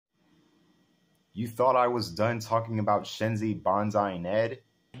You thought I was done talking about Shenzi, Banzai, and Ed?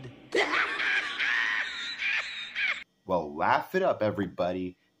 Well, laugh it up,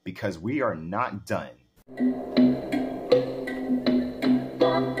 everybody, because we are not done.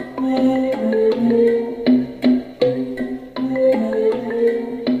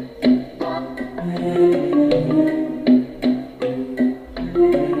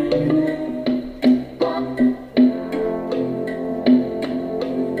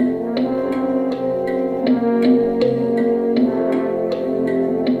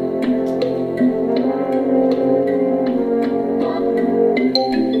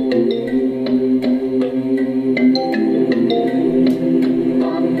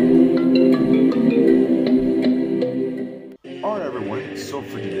 So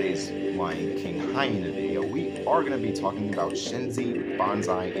for today's Lion King Hyena video, we are going to be talking about Shenzi,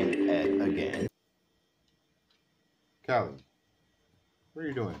 Banzai, and Ed again. Callie, what are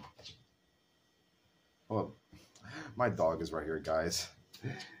you doing? Well, my dog is right here, guys.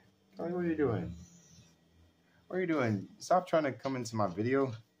 Callie, what are you doing? What are you doing? Stop trying to come into my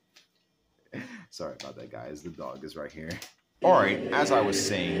video. Sorry about that, guys. The dog is right here. Alright, as I was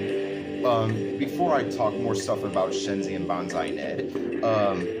saying, before I talk more stuff about Shenzi and Banzai and Ed,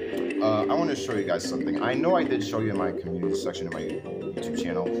 I want to show you guys something. I know I did show you in my community section of my YouTube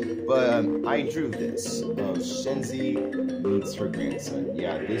channel, but I drew this. Shenzi meets her grandson.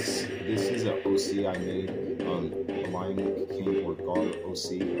 Yeah, this is an OC I made, a Lion King or Guard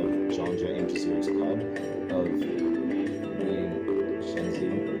OC of Janja and Jazeera's cub, of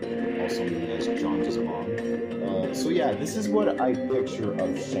Shenzi, also known as Janja's mom. So yeah, this is what I picture of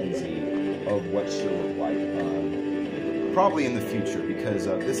Shenzi, of what she'll look like, probably in the future, because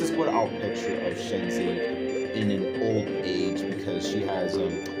this is what I'll picture of Shenzi in an old age, because she has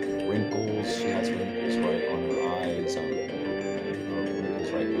wrinkles, right on her eyes,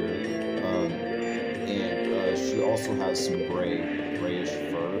 wrinkles right here, and she also has some grayish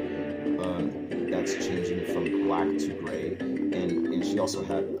fur, that's changing from black to gray, and she also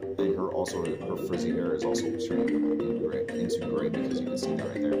had, and her frizzy hair is also turning into gray, because you can see that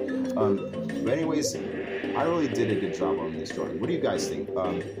right there. But anyways, I really did a good job on this drawing. What do you guys think?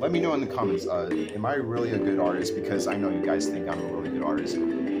 Let me know in the comments. Am I really a good artist? Because I know you guys think I'm a really good artist,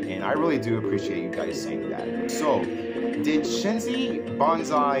 and I really do appreciate you guys saying that. So, did Shenzi,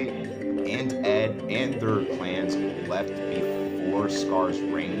 Banzai, and Ed and their clans left before Scar's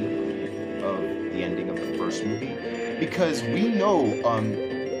reign of the ending of the first movie? Because we know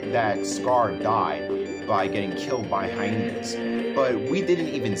that Scar died by getting killed by hyenas, but we didn't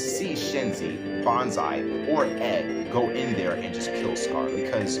even see Shenzi, Banzai, or Ed go in there and just kill Scar,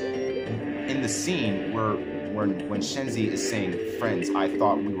 because in the scene where when Shenzi is saying, "Friends, I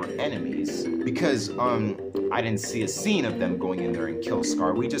thought we were enemies," because I didn't see a scene of them going in there and kill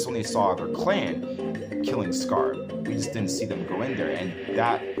Scar. We just only saw their clan killing Scar. We just didn't see them go in there, and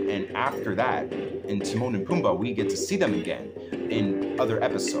after that, in Timon and Pumbaa, we get to see them again in other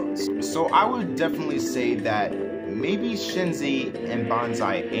episodes. So I would definitely say that maybe Shenzi and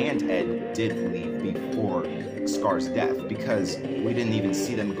Banzai and Ed did leave before Scar's death, because we didn't even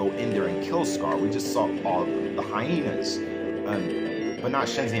see them go in there and kill Scar. We just saw all the hyenas, but not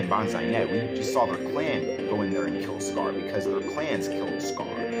Shenzi and Banzai and Ed. We just saw their clan go in there and kill Scar, because their clans killed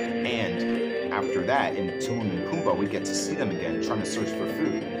Scar. And after that, in Timon and Pumbaa, we get to see them again trying to search for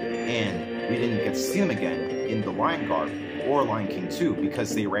food. And we didn't get to see them again in The Lion Guard or Lion King 2,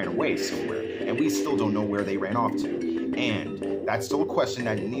 because they ran away somewhere, and we still don't know where they ran off to. And that's still a question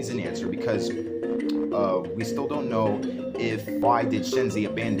that needs an answer, because we still don't know why did Shenzi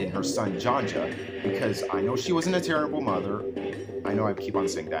abandon her son Janja, because I know she wasn't a terrible mother. I know I keep on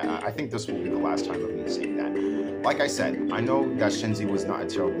saying that. I think this will be the last time of me saying that. Like I said, I know that Shenzi was not a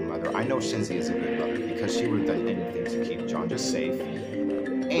terrible mother. I know Shenzi is a good mother, because she would have done anything to keep Janja safe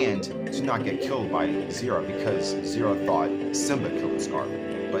and to not get killed by Zira, because Zira thought Simba killed Scar,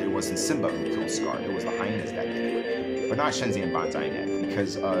 but it wasn't Simba who killed Scar, it was the hyenas that did it. But not Shenzi and Banzai and Ed,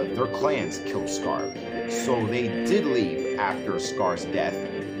 because their clans killed Scar. So they did leave after Scar's death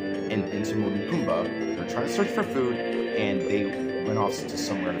in Timon and Pumbaa. They're trying to search for food, and they went off to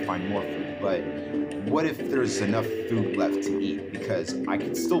somewhere to find more food. But what if there's enough food left to eat? Because I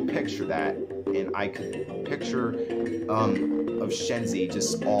could still picture that, and I could picture of Shenzi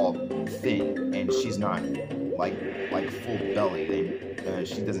just all thin, and she's not like full belly.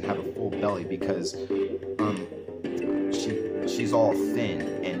 She doesn't have a full belly, because she's all thin,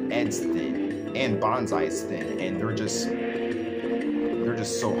 and Ed's thin, and Banzai is thin, and they're just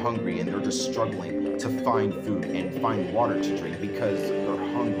so hungry, and they're just struggling to find food and find water to drink, because they're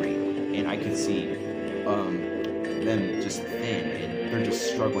hungry. And I could see them just thin, and they're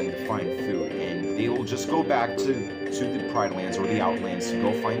just struggling to find food, and they will just go back to the Pride Lands or the Outlands to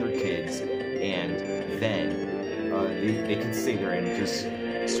go find their kids, and then they can stay there and just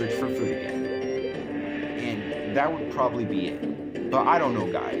search for food again. And that would probably be it. But I don't know,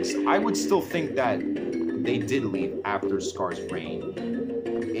 guys. I would still think that they did leave after Scar's reign.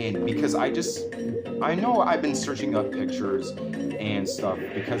 And because I know I've been searching up pictures and stuff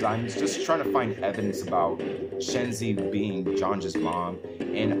because I'm just trying to find evidence about Shenzi being Jonja's mom.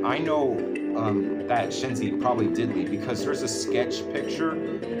 And I know that Shenzi probably did leave because there's a sketch picture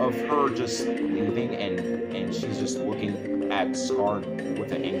of her just leaving, and she's just looking at Scar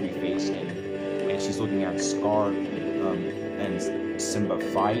with an angry face, and she's looking at Scar and Simba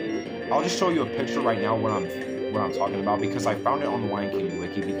fight. I'll just show you a picture right now what I'm talking about, because I found it on the Lion King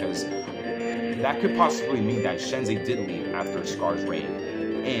wiki, because that could possibly mean that Shenzi did leave after Scar's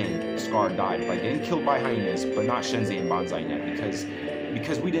reign and Scar died by getting killed by hyenas, but not Shenzi and Banzai yet,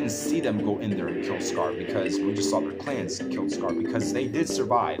 because we didn't see them go in there and kill Scar, because we just saw their clans kill Scar, because they did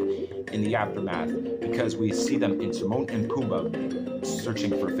survive in the aftermath, because we see them in Timon and Pumbaa searching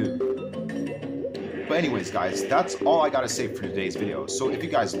for food. But anyways, guys, that's all I gotta say for today's video. So if you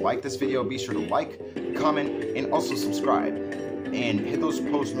guys like this video, be sure to like, comment, and also subscribe. And hit those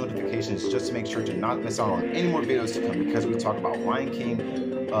post notifications just to make sure to not miss out on any more videos to come, because we talk about Lion King,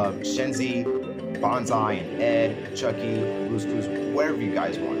 Shenzi, Banzai, and Ed, Chucky, Blue's Clues, whatever you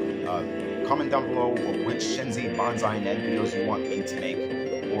guys want. Comment down below which Shenzi, Banzai, and Ed videos you want me to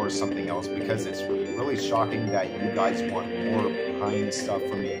make, or something else, because it's really shocking that you guys want more behind stuff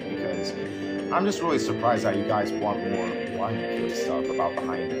from me, because I'm just really surprised that you guys want more Lion King stuff about the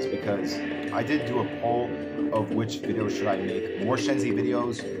hyenas, because I did do a poll of which video should I make. More Shenzi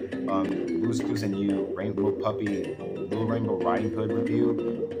videos, Blue's Clues and You, Rainbow Puppy, Little Rainbow Riding Hood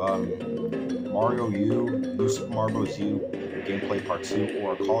review, Mario U, New Super Mario Bros. U gameplay part 2,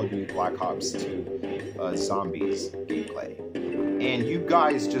 or Call of Duty Black Ops 2 Zombies gameplay. And you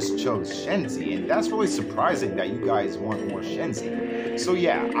guys just chose Shenzi, and that's really surprising that you guys want more Shenzi. So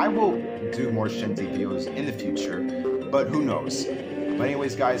yeah, I will do more Shenzi videos in the future, but who knows. But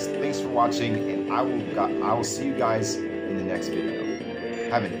anyways, guys, thanks for watching, and I will see you guys in the next video.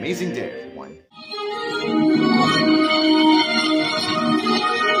 Have an amazing day.